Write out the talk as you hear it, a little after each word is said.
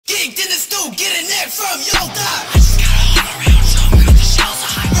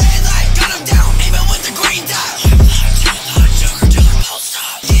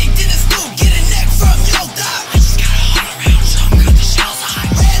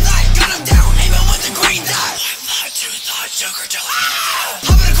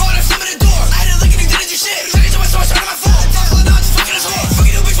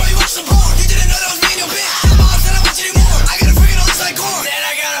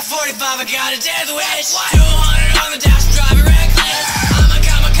survive, I got a death wish. 200 on the dash, driving reckless. I'm a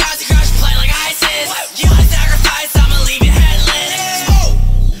kamikaze, crush play like ISIS. You a sacrifice, I'ma leave you headless. Smoke,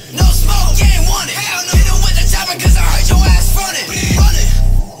 no smoke, you ain't want it. Hit him with the chopper cause I heard your ass running.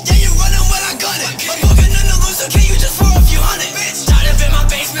 Yeah, you running when I gun it. I'm walking in the loose, so can you just for a few hundred? Tied up in my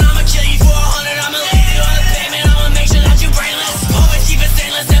basement, I'ma kill you for 100. I'ma leave you on the pavement, I'ma make sure that you brainless. Always keep it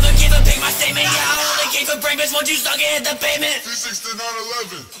stainless, never give a pick my statement. Yeah, I only came for breakfast, once you suck it, hit the pavement. Pheesix to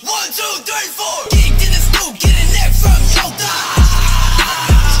 9/11. 1, 2, 3, 4. Geeked in the scoop, get a neck from your thot.